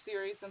Chowny Life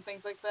series and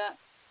things like that,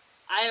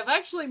 I have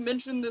actually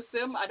mentioned the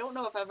sim. I don't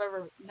know if I've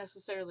ever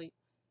necessarily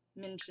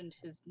mentioned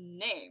his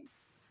name,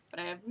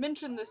 but I have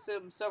mentioned the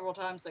sim several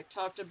times, like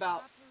talked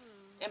about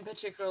in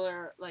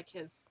particular like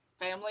his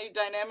family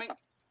dynamic.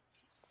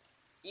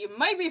 You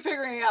might be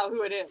figuring out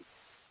who it is.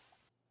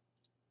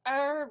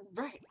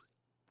 Right.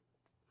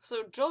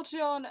 So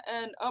Jolteon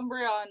and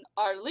Umbreon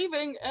are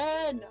leaving,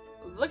 and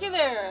looky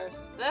there!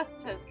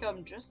 Seth has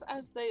come just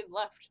as they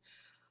left.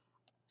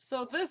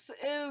 So this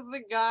is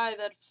the guy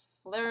that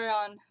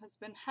Flareon has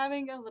been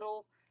having a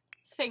little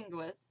thing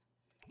with.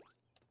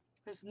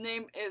 His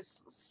name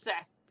is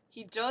Seth.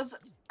 He does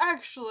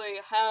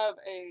actually have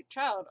a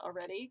child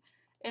already,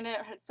 and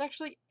it's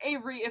actually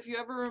Avery, if you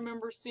ever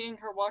remember seeing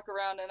her walk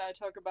around, and I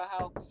talk about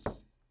how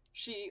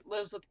she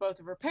lives with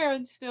both of her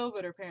parents still,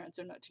 but her parents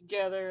are not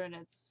together, and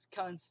it's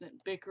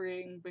constant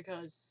bickering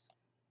because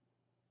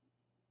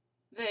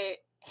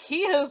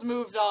he has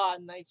moved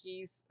on, like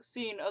he's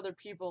seen other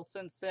people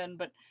since then,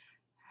 but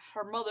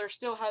her mother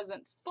still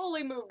hasn't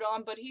fully moved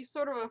on, but he's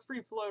sort of a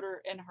free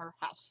floater in her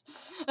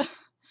house. But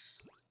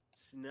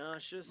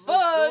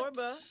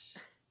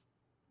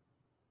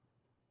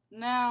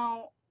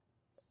now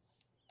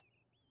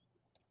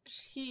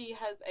he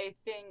has a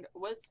thing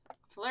with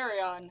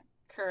Flareon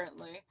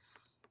currently.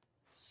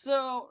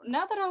 So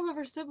now that all of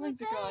her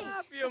siblings are gone,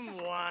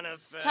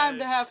 it's time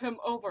to have him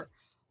over.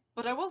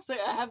 But I will say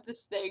I have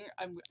this thing.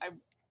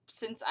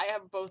 Since I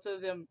have both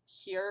of them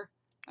here.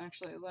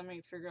 Actually, let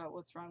me figure out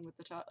what's wrong with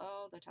the toddler.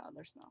 Oh, the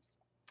toddler smells,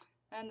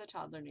 and the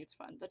toddler needs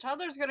fun. The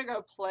toddler's gonna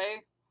go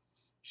play.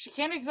 She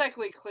can't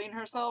exactly clean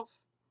herself,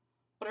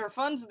 but her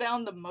fun's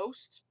down the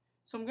most.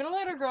 So I'm gonna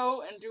let her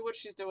go and do what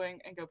she's doing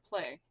and go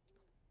play.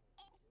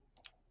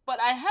 But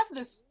I have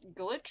this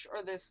glitch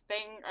or this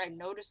thing. I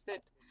noticed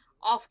it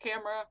off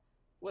camera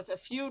with a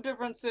few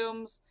different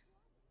sims.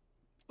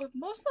 But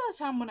most of the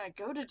time when I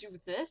go to do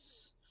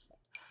this...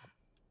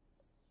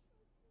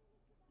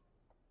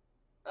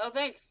 Oh,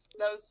 thanks.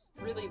 That was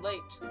really late.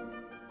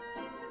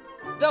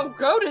 They'll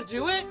go to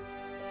do it,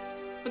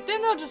 but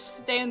then they'll just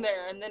stand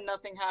there and then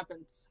nothing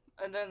happens.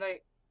 And then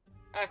they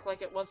act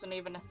like it wasn't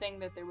even a thing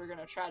that they were going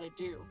to try to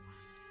do.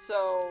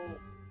 So,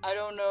 I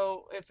don't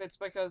know if it's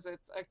because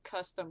it's a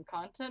custom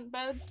content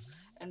bed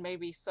and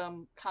maybe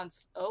some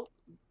oh,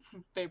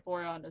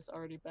 Vaporeon is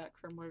already back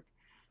from work.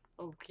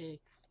 Okay.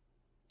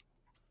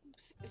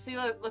 See,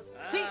 let's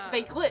see,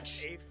 they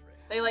glitch.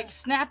 They like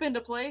snap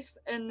into place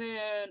and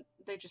then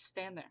they just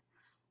stand there.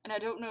 And I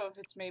don't know if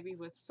it's maybe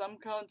with some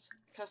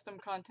custom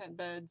content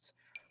beds,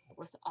 or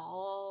with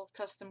all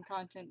custom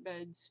content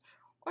beds,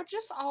 or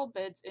just all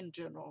beds in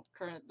general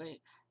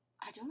currently.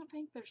 I don't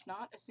think there's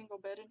not a single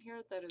bed in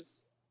here that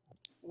is...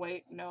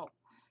 Wait, no.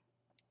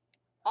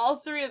 All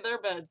three of their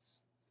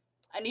beds,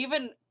 and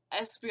even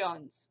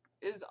Espeon's,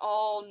 is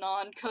all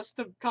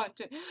non-custom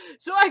content.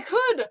 So I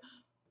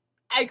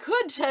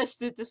could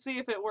test it to see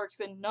if it works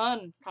in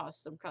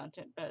non-custom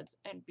content beds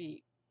and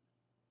be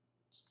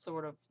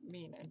sort of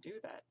mean and do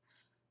that.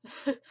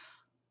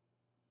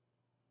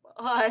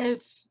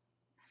 But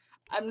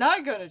I'm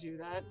not gonna do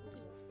that.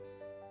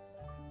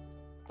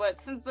 But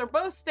since they're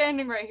both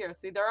standing right here,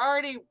 see, they're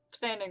already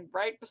standing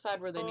right beside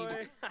where they need to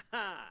be.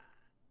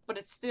 But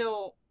it's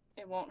still,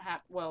 it won't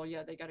happen. Well,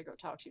 yeah, they gotta go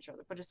talk to each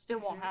other, but it still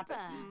won't happen.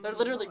 They're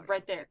literally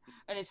right there,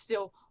 and it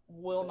still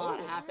will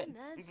not happen.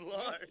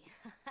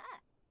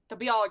 They'll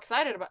be all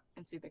excited about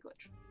and see the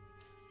glitch.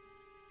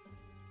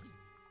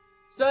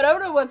 So I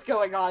don't know what's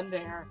going on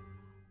there,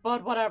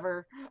 but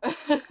whatever.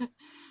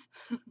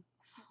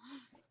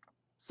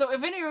 So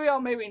if any of y'all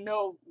maybe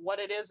know what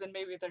it is and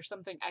maybe there's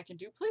something I can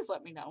do, please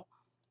let me know.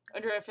 I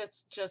wonder if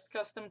it's just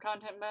custom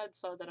content meds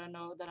so that I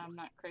know that I'm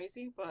not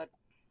crazy, but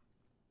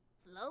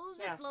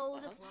yeah.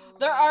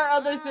 There are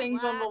other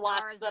things on the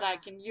lots that I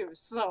can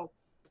use, so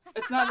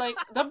it's not like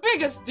the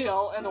biggest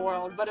deal in the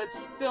world, but it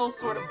still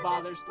sort of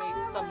bothers me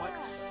somewhat.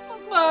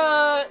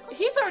 But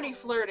he's already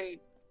flirting.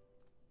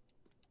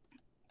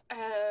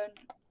 And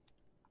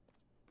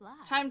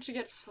time to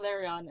get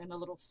Flareon in a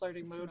little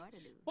flirting mood.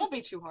 Won't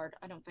be too hard,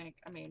 I don't think.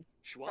 I mean,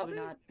 probably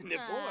not.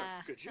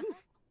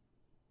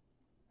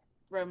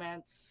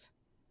 Romance.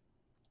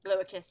 Blow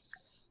a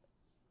kiss.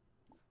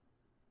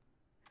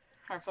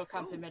 Heartfelt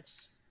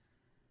compliments.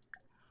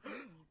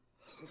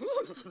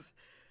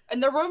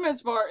 And their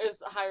romance bar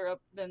is higher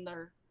up than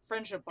their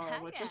friendship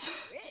bar, which is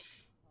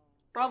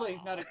probably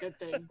not a good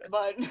thing,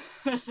 but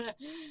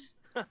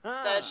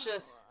that's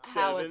just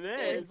how it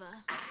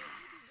is.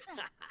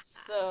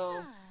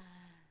 So,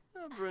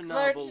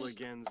 flirt.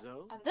 And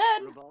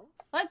then,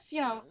 let's,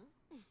 you know,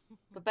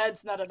 the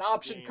bed's not an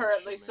option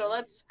currently, so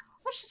let's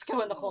just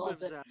go in the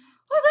closet. Well,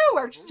 that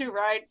works too,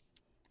 right?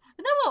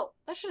 And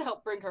that should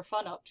help bring her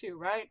fun up too,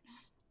 right?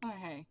 Oh,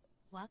 hey.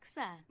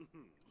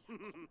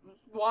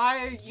 Why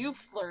are you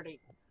flirting?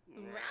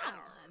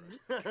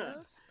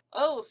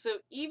 Oh, so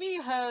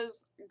Eevee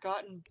has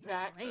gotten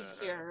back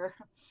here.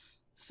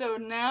 So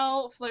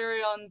now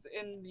Flareon's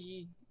in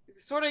the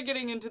sort of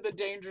getting into the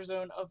danger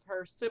zone of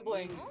her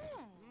siblings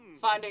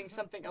finding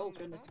something. Oh,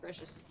 goodness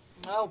gracious.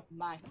 Oh,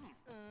 my.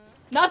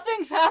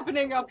 Nothing's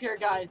happening up here,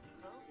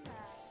 guys.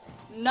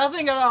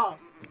 Nothing at all.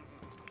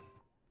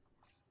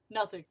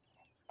 Nothing.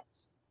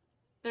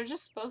 They're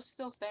just both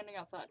still standing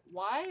outside.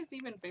 Why is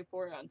even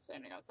Vaporeon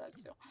standing outside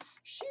still?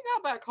 She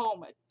got back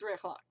home at 3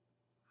 o'clock.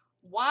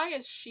 Why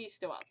is she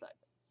still outside?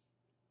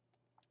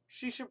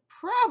 She should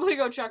probably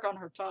go check on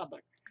her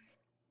toddler.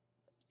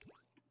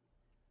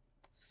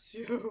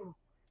 So...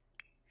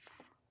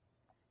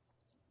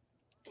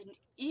 And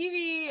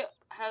Eevee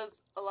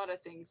has a lot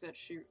of things that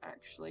she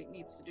actually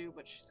needs to do,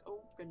 but she's...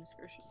 Oh, goodness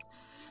gracious.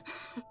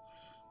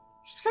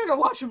 She's gonna go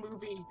watch a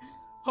movie.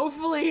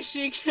 Hopefully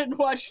she can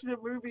watch the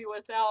movie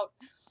without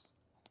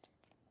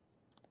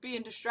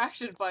being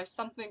distracted by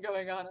something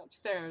going on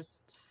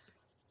upstairs.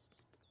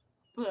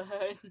 But...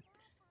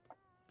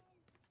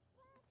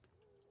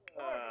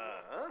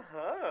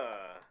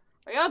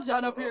 Are y'all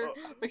done up here?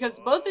 Because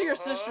both of your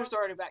sisters are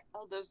already back.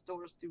 Oh, those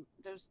doors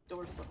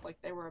look like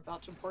they were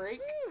about to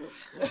break.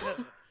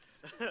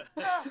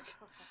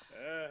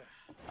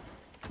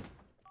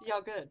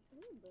 Y'all good.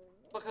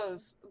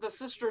 Because the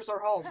sisters are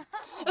home.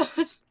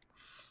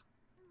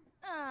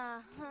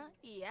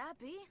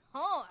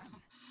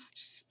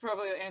 She's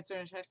probably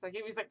answering a text like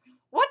Eevee's like,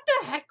 what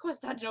the heck was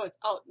that noise?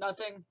 Oh,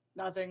 nothing.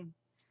 Nothing.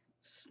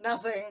 Just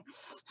nothing.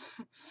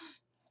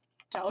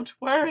 Don't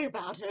worry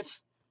about it.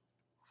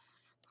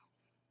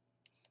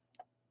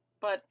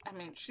 But, I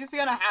mean, she's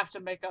gonna have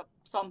to make up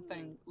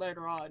something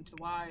later on to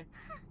why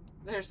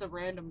there's a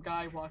random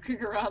guy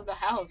walking around the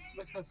house,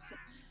 because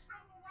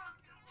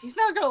he's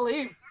not gonna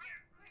leave.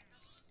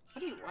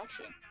 What are you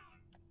watching?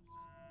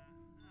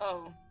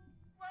 Oh.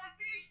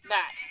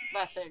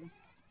 That thing.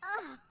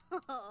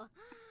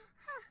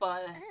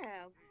 But,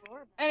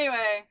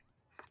 anyway,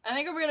 I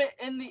think I'm gonna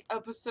end the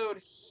episode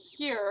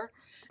here.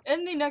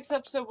 In the next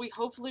episode, we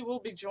hopefully will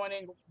be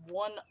joining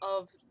one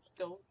of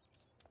the...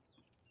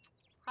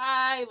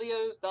 Hi,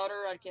 Leo's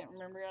daughter. I can't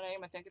remember your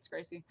name. I think it's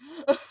Gracie.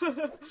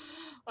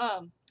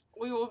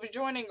 We will be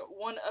joining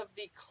one of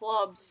the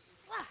clubs.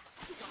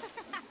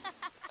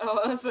 Oh,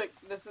 I was like,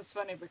 this is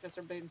funny because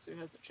her bathing suit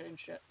hasn't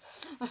changed yet.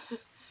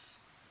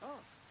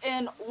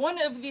 And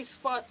one of these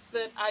spots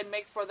that I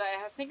make for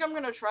that, I think I'm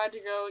going to try to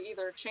go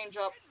either change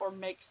up or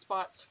make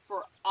spots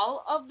for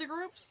all of the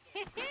groups.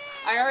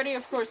 I already,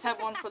 of course, have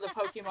one for the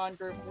Pokemon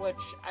group,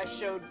 which I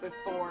showed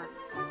before.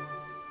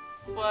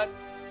 But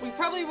we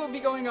probably will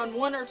be going on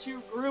 1 or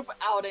 2 group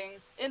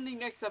outings in the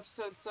next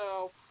episode,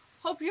 so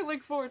hope you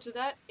look forward to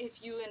that.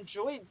 If you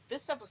enjoyed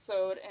this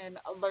episode and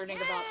learning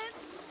about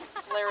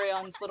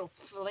Flareon's little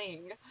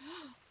fling,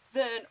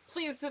 then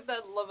please hit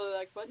that lovely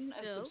like button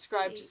and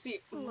subscribe to see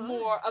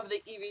more of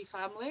the Eevee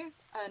family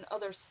and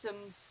other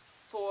Sims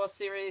 4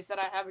 series that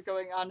I have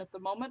going on at the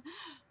moment.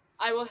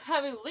 I will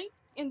have a link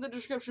in the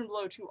description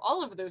below to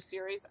all of those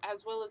series,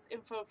 as well as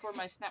info for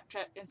my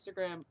Snapchat,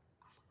 Instagram,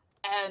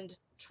 and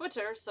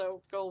Twitter,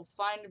 so go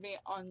find me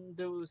on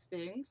those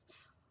things.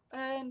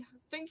 And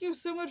thank you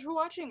so much for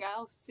watching.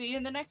 I'll see you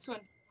in the next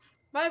one.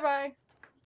 Bye bye!